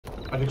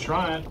I could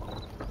try it.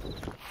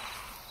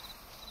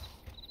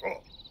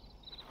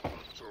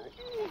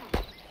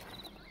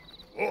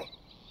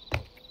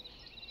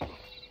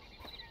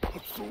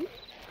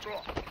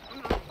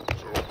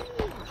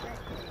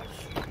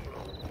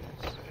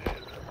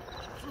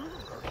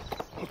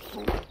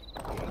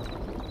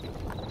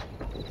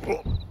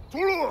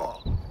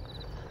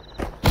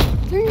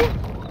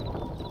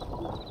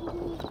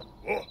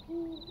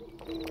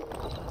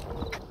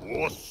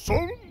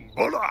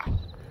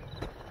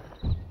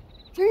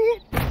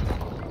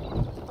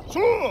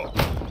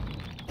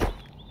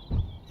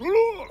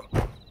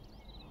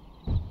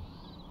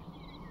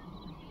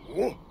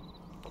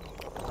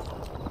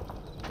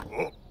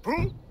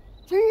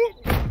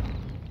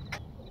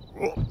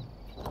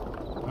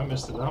 I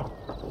messed it up.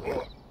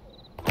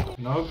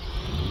 Nope.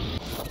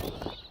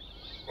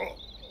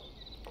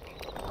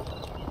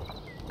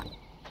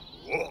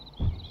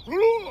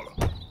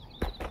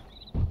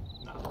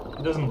 No,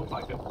 it doesn't look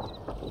like it.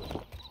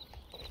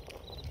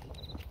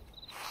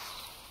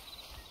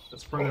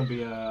 That's probably going to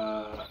be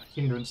a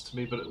hindrance to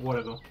me, but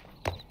whatever.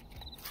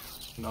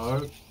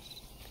 No.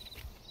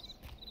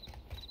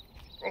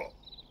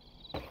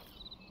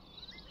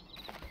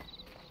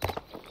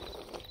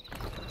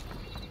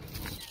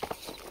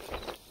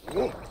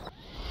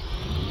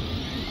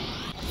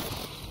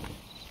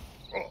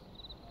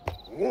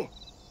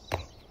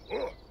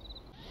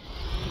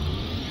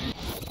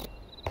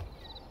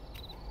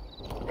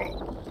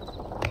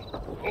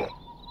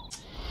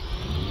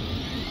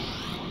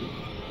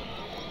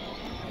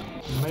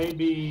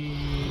 Maybe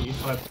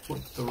if I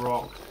put the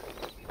rock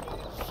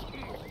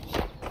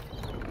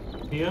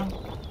here.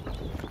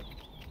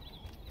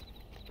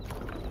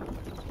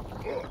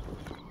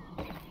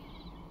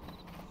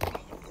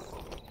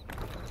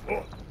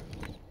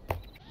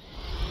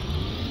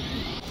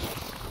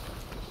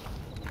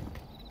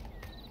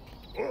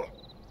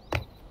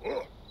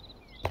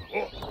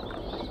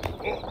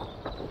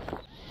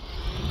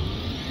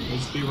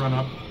 Needs to be run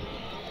up.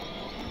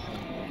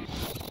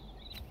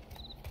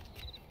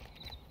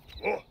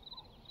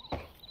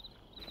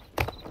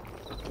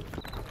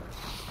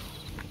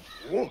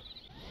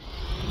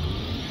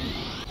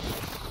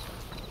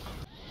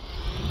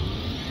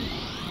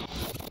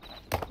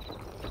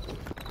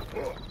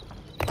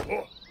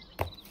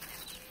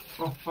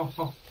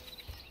 Oh.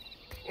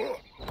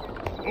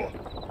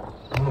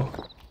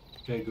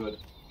 Okay, good.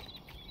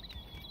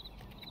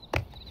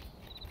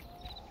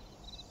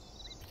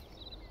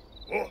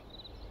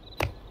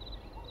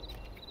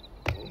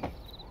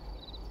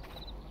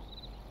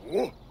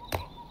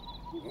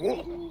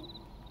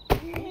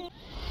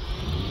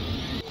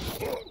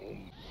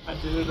 I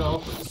did it all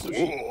for the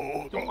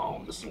sushi. Come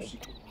on, the sushi.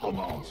 Come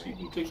on, so you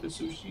can take the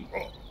sushi.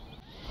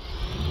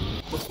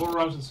 What's 4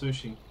 rhymes with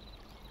sushi?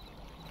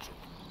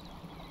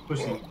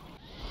 Pussy.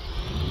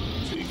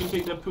 So you can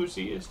take that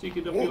pussy and stick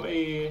it up your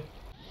ear.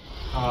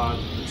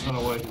 It's not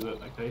a work, is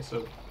it? Okay,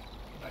 so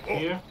back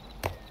here.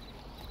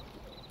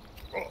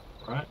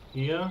 Right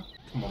here.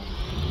 Come on.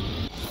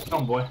 Come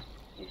on, boy.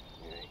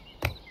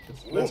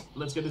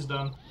 Let's get this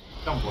done.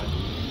 Come on, boy.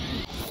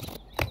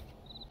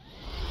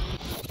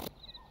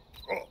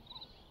 Okay,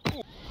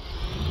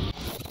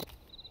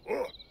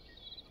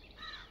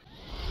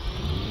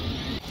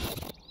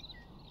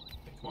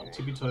 come on,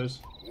 tippy toes.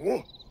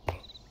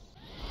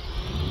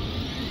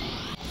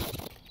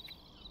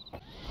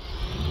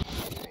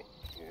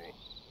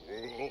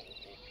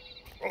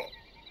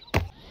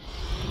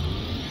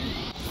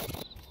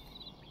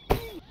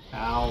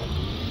 Ow.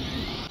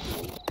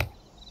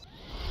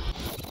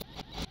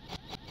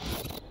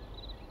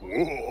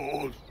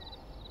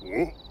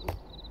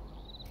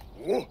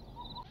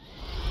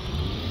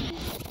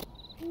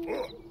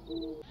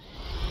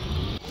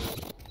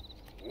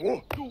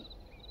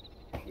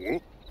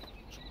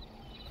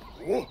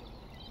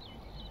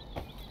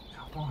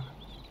 Come on.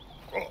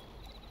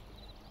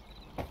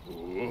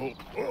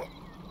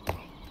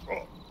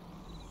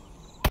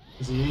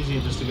 Is it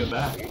easier just to go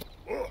back and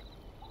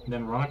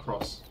then run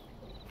across?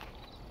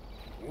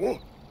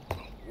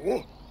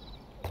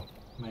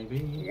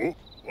 Maybe.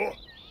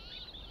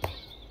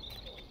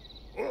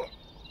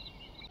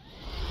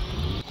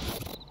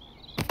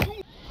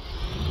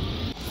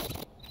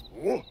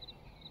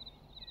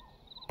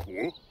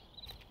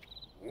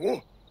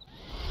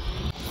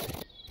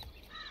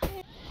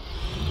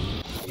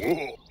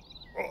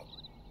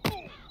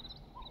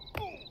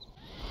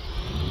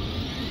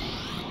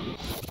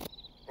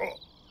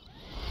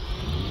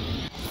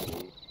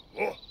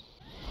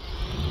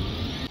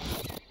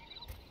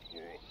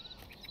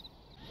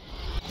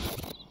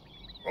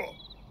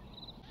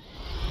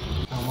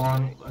 Come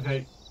on.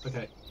 Okay.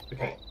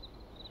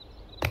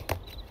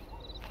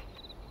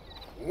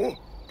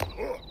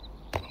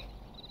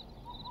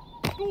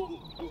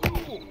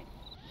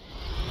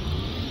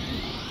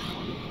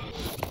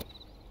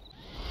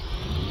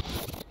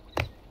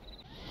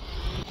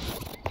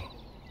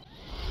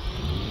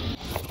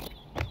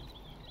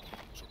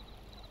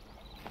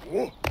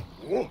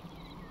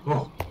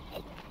 Oh.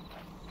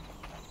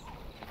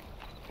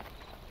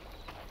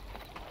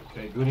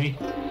 Okay, goody.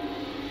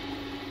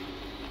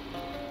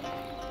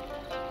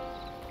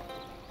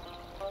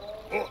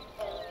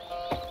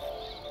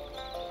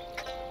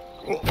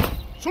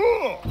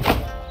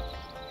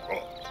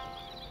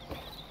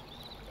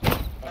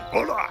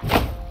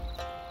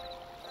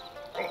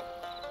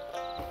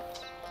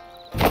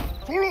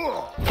 There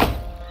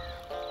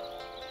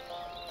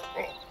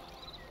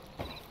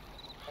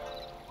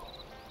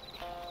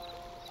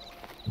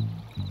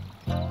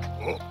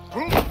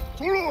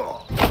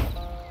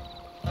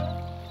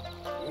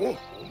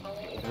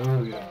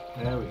we go.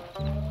 There we go.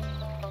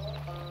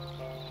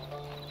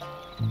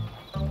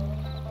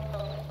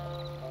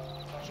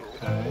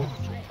 Okay.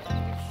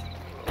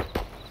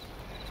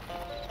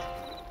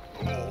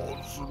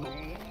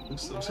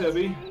 Looks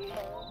heavy.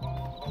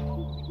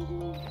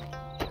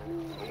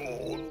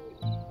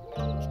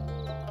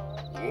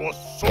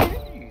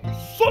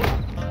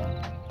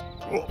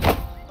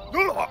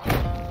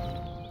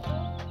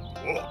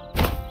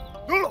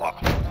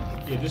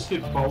 Yeah, just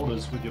hit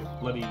boulders with your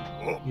bloody...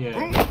 Yeah.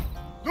 Can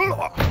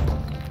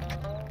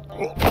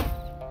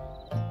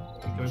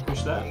we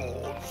push that?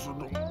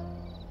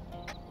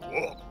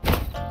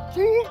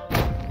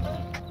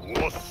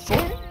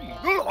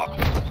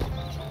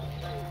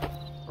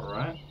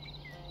 Alright.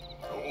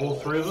 All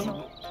three of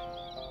them?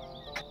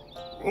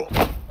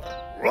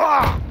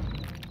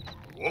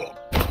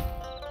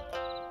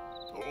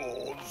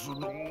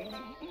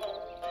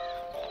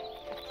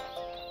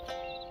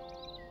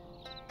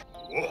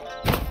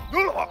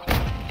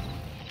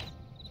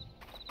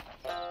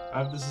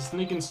 There's a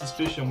sneaking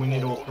suspicion we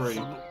need all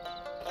three.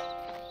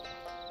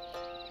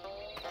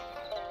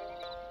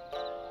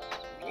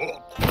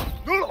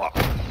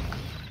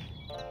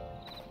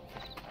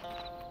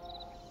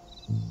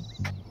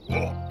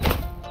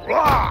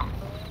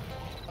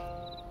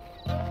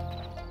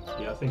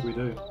 Yeah, I think we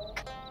do.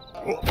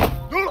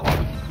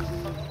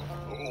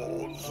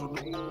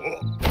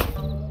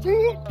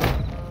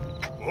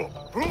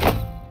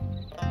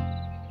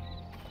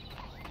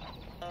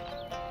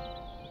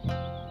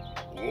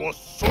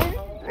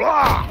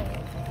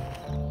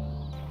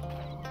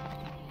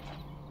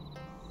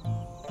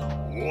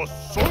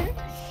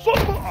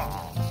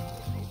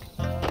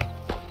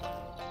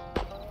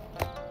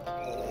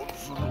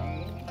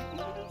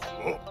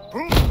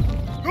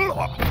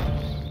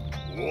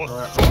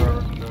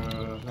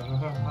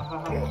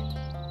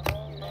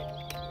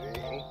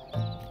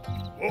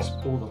 Let's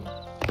pull them.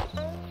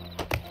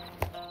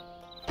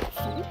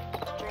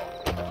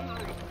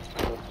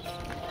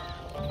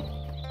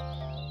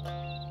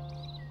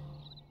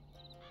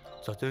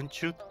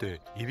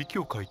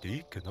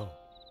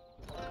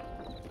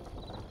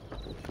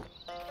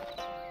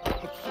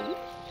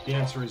 The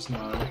answer is no.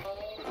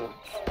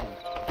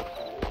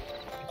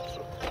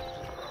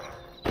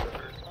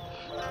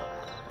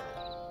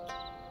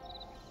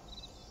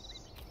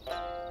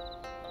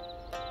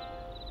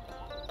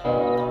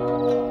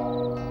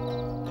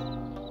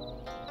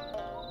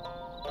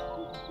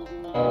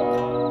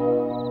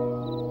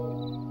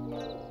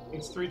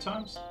 It's 3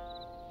 times?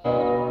 Yeah,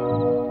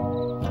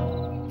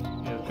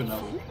 good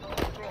enough.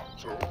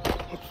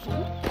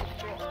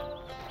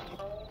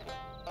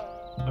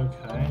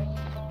 Okay.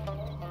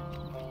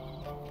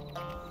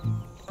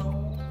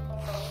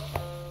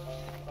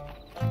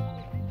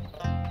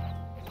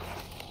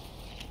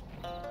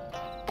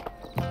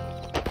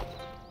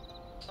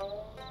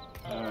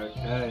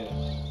 Okay.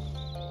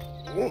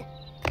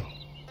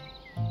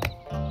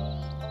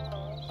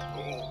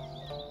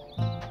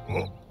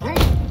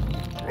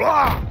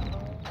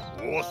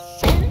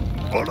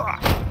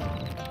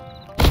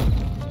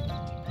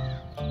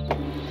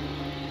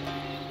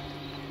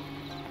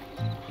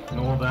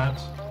 Ignore that.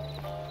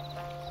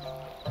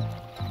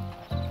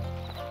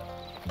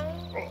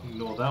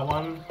 Ignore that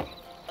one.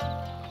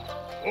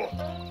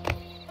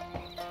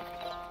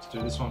 Let's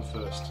do this one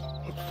first.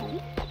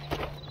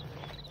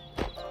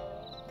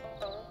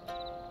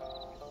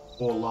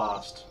 Or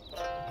last.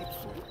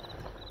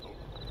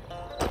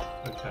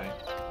 Okay.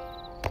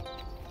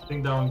 I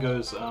think that one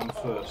goes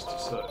first,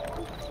 so...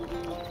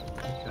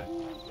 Okay.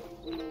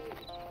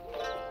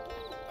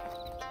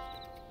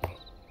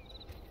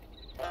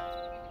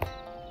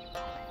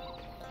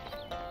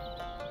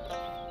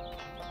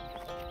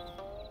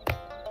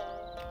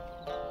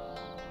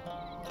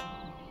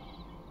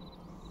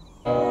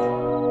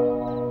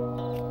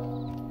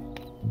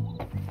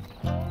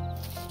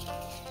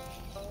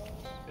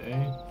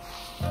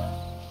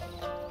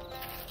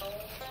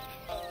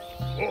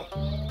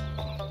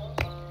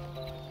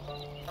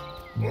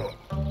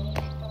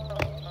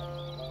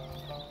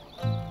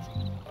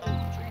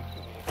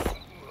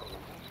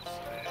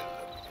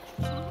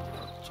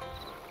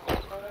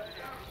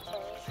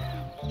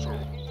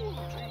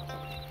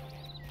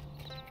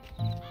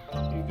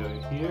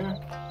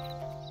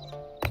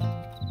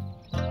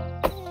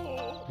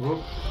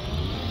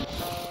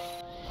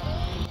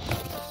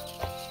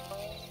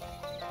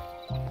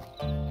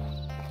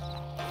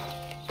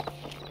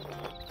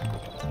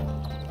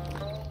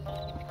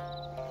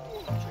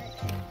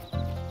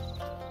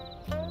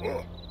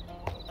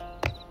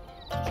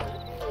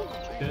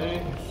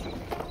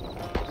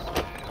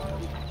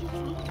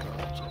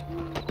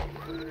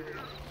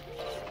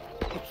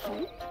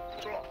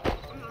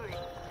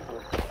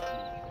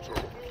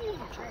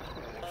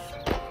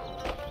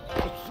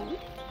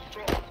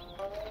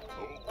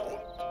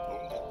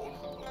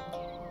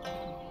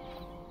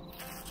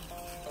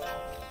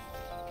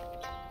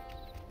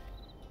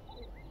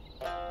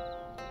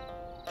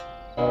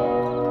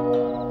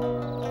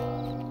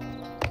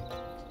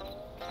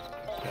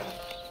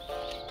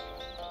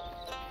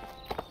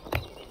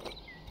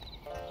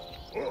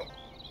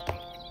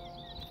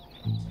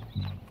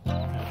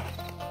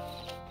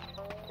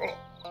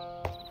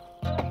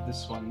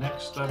 this one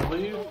next, I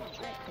believe.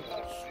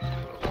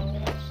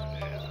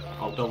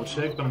 I'll double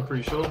check, but I'm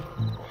pretty sure.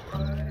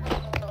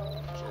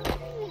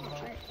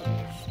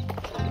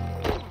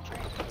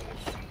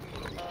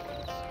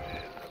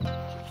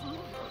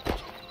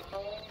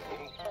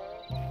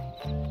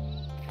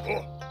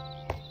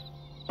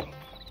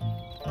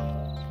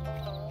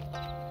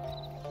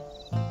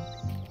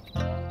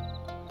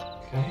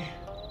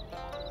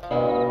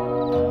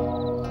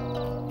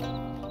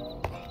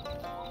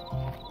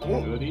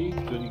 Goody,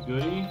 goody,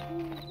 goody.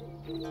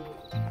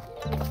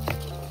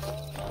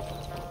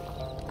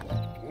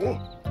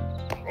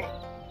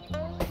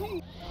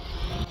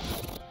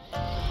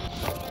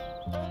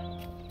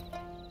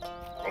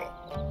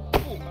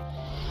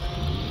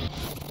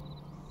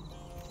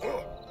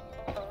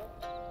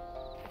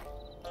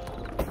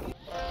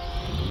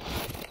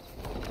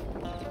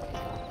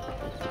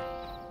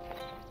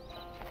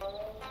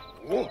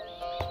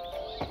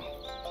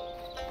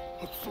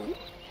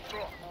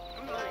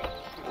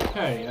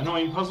 Okay,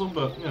 annoying puzzle,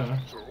 but, you know.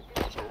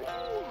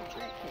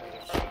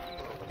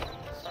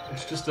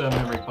 It's just a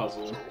memory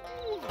puzzle.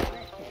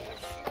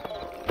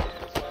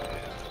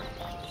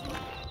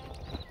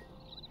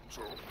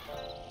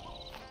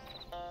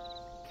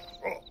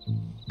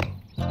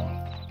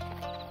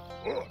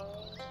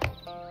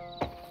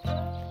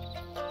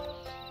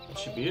 That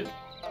should be it.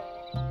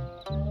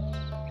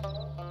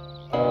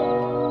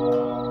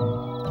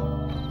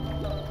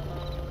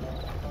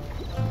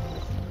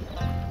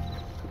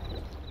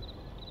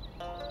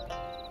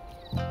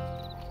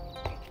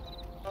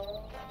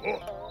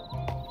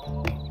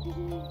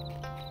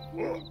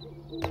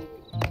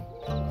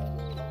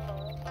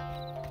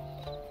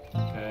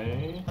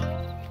 Okay.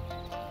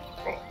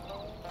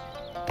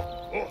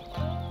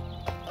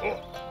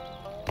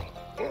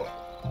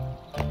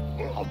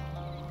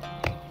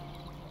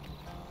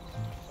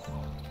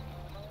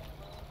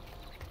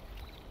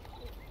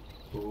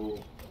 Ooh.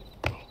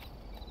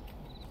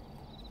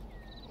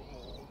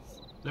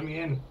 Let me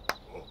in.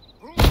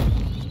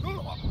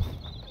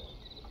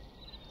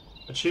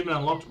 Achievement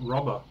unlocked,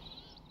 robber.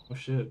 Oh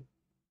shit.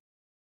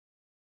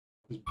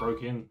 Just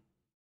broke in.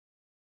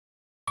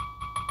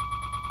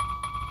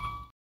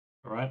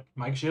 Alright,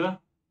 Mike Shira?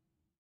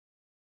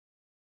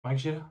 Mike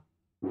Shira?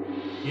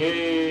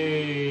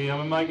 Yay!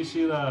 I'm a Mike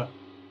Shira!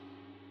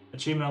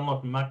 Achievement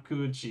unlocked,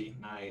 Makuchi.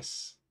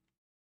 Nice.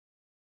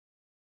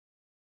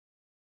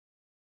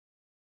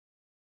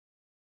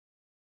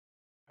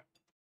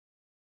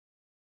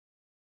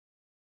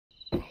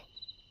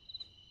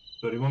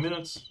 "30 more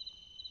minutes.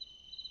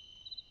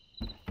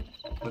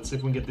 Let's see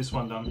if we can get this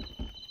one done.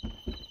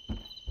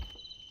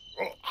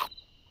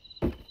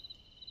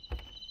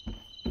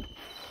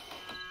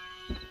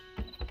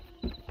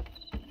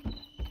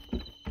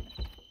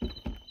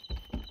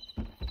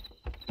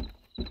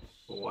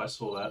 Oh, I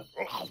saw that.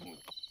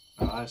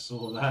 I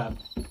saw that.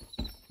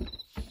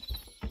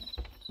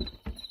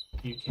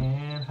 You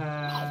can't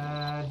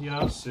hide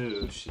your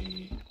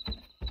sushi.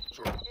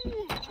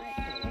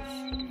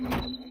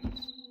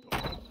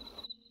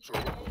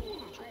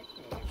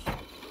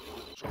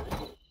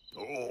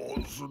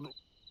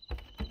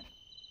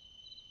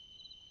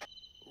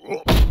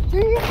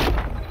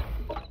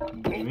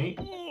 Gimme.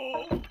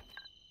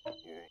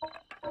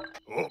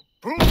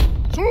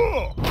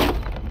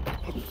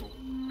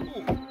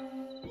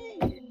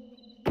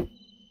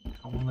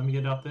 Come on, let me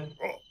get up there.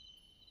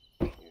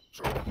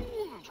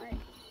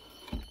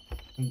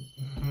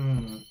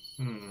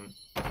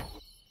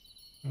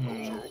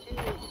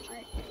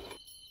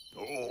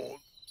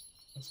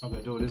 That's not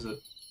gonna do it, is it?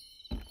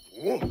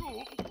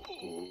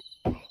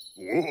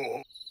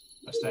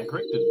 I stand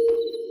corrected.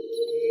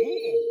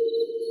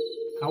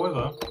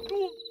 However,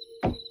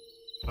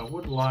 I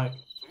would like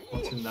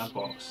what's in that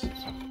box.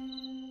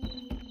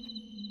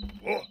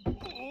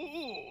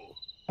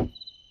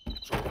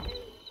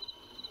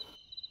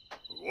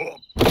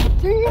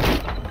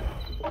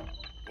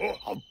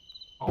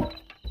 Oh.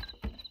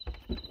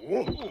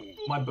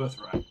 My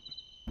birthright.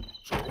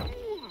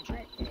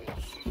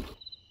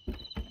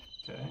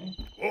 Okay.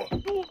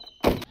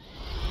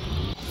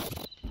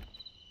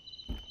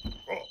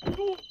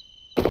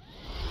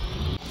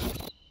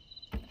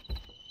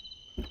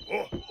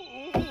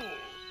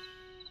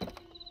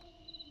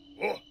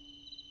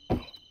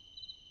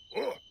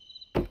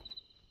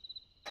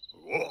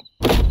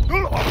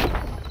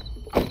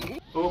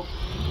 Oh.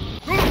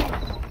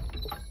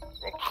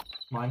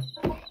 Mine.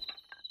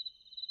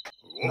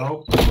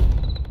 No.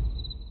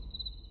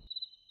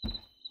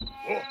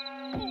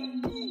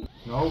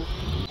 No.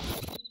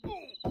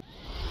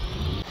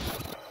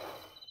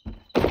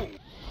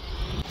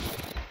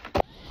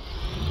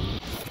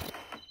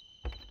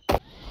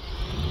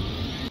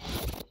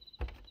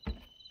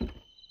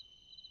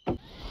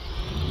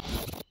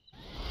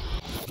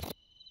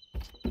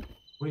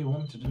 What do you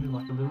want me to do?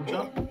 Like a little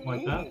jump?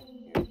 Like that?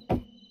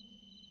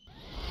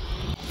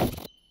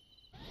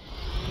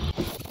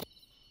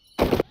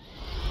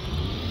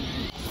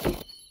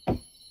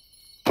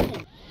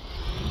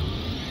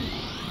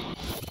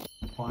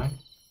 Fine.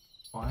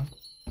 Fine.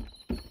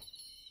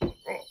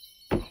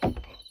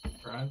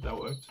 Right. Alright, that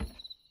worked.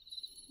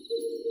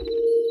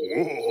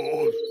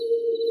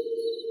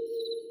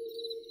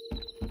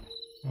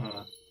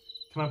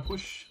 Can I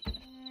push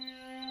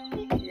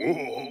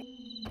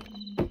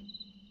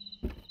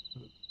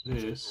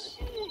this?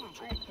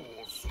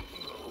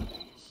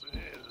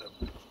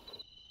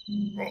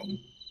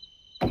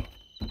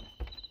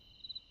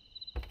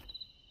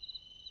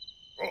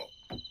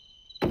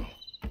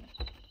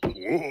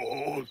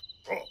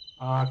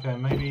 Okay,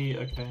 maybe,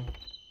 okay.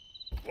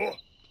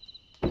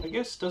 I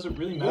guess, does it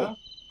really matter?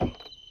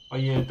 Oh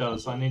yeah, it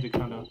does. I need to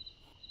kind of...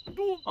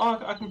 Oh,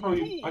 I can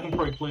probably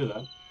clear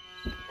that.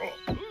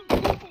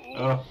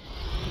 Right.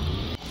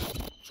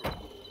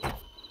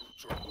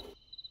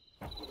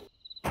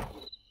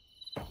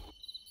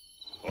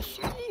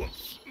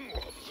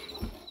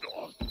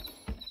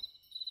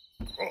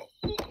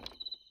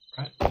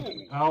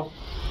 Ow.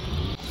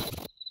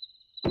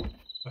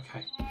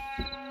 Okay.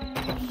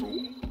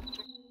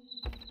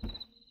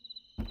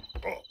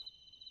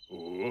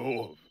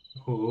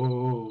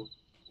 Oh.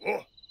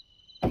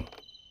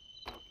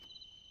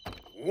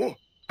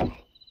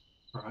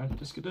 Alright,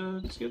 just get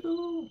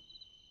the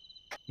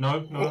No.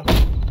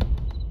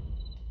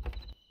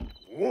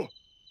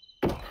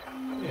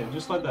 Yeah,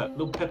 just like that.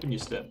 Little pep in your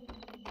step.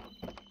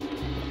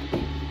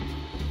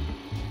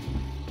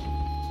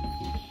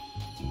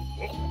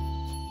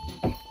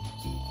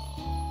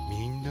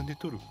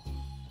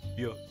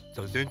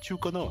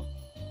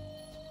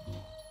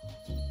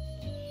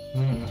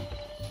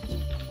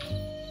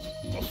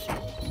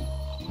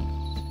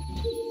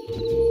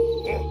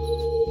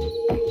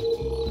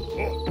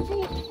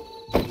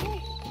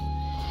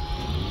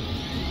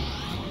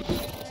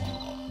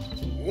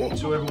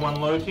 To everyone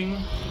lurking,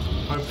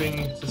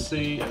 hoping to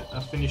see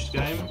a finished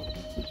game,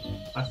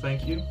 I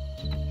thank you.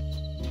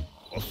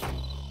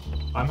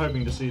 I'm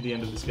hoping to see the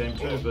end of this game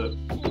too, but,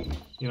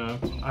 you know,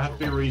 I have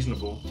to be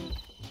reasonable.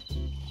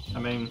 I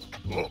mean,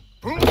 I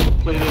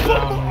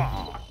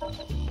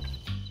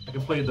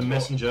completed The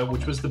Messenger,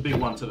 which was the big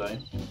one today,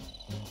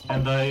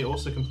 and I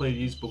also completed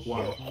Use Book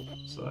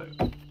 1, so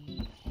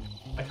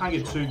I can't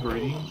get too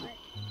greedy.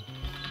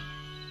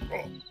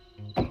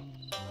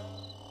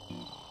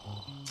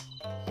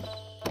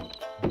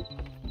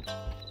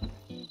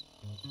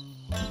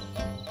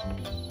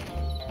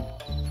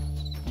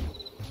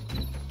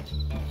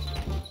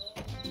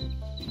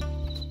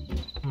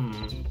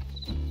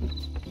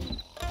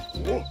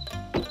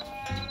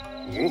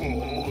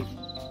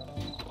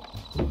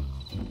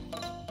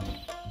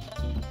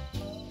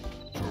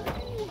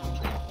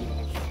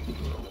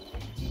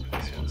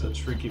 It's a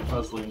tricky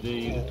puzzle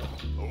indeed.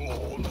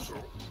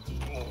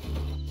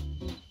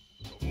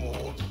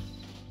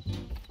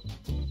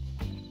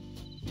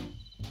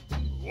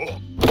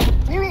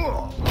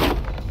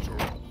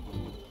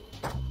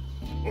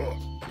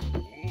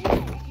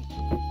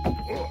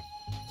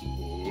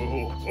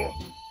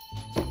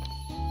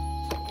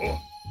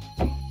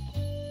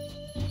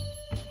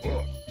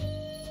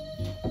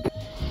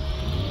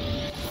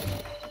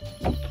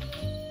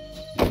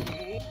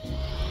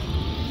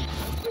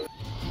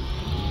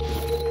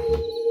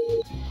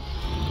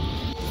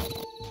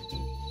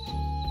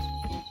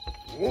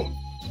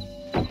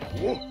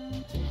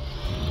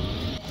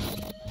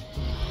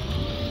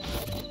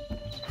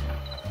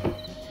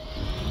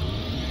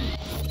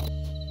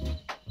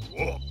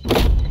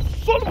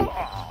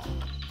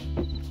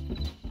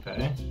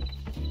 Okay.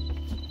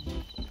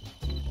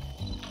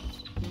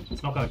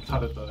 It's not gonna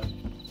cut it though.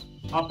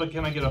 Oh, but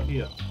can I get up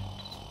here?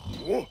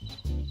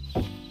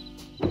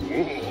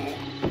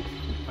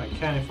 I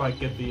can if I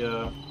get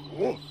the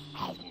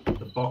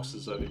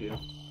boxes over here.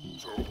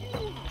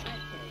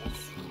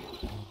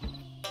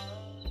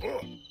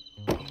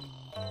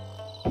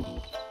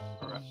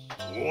 Alright.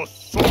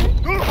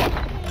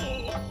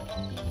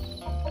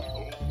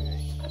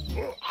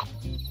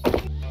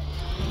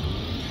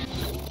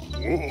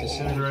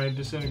 Disintegrate,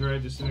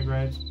 disintegrate,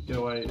 disintegrate. Get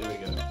away. There we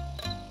go.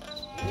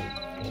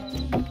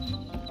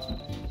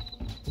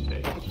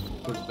 Okay,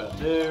 put it back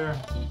there.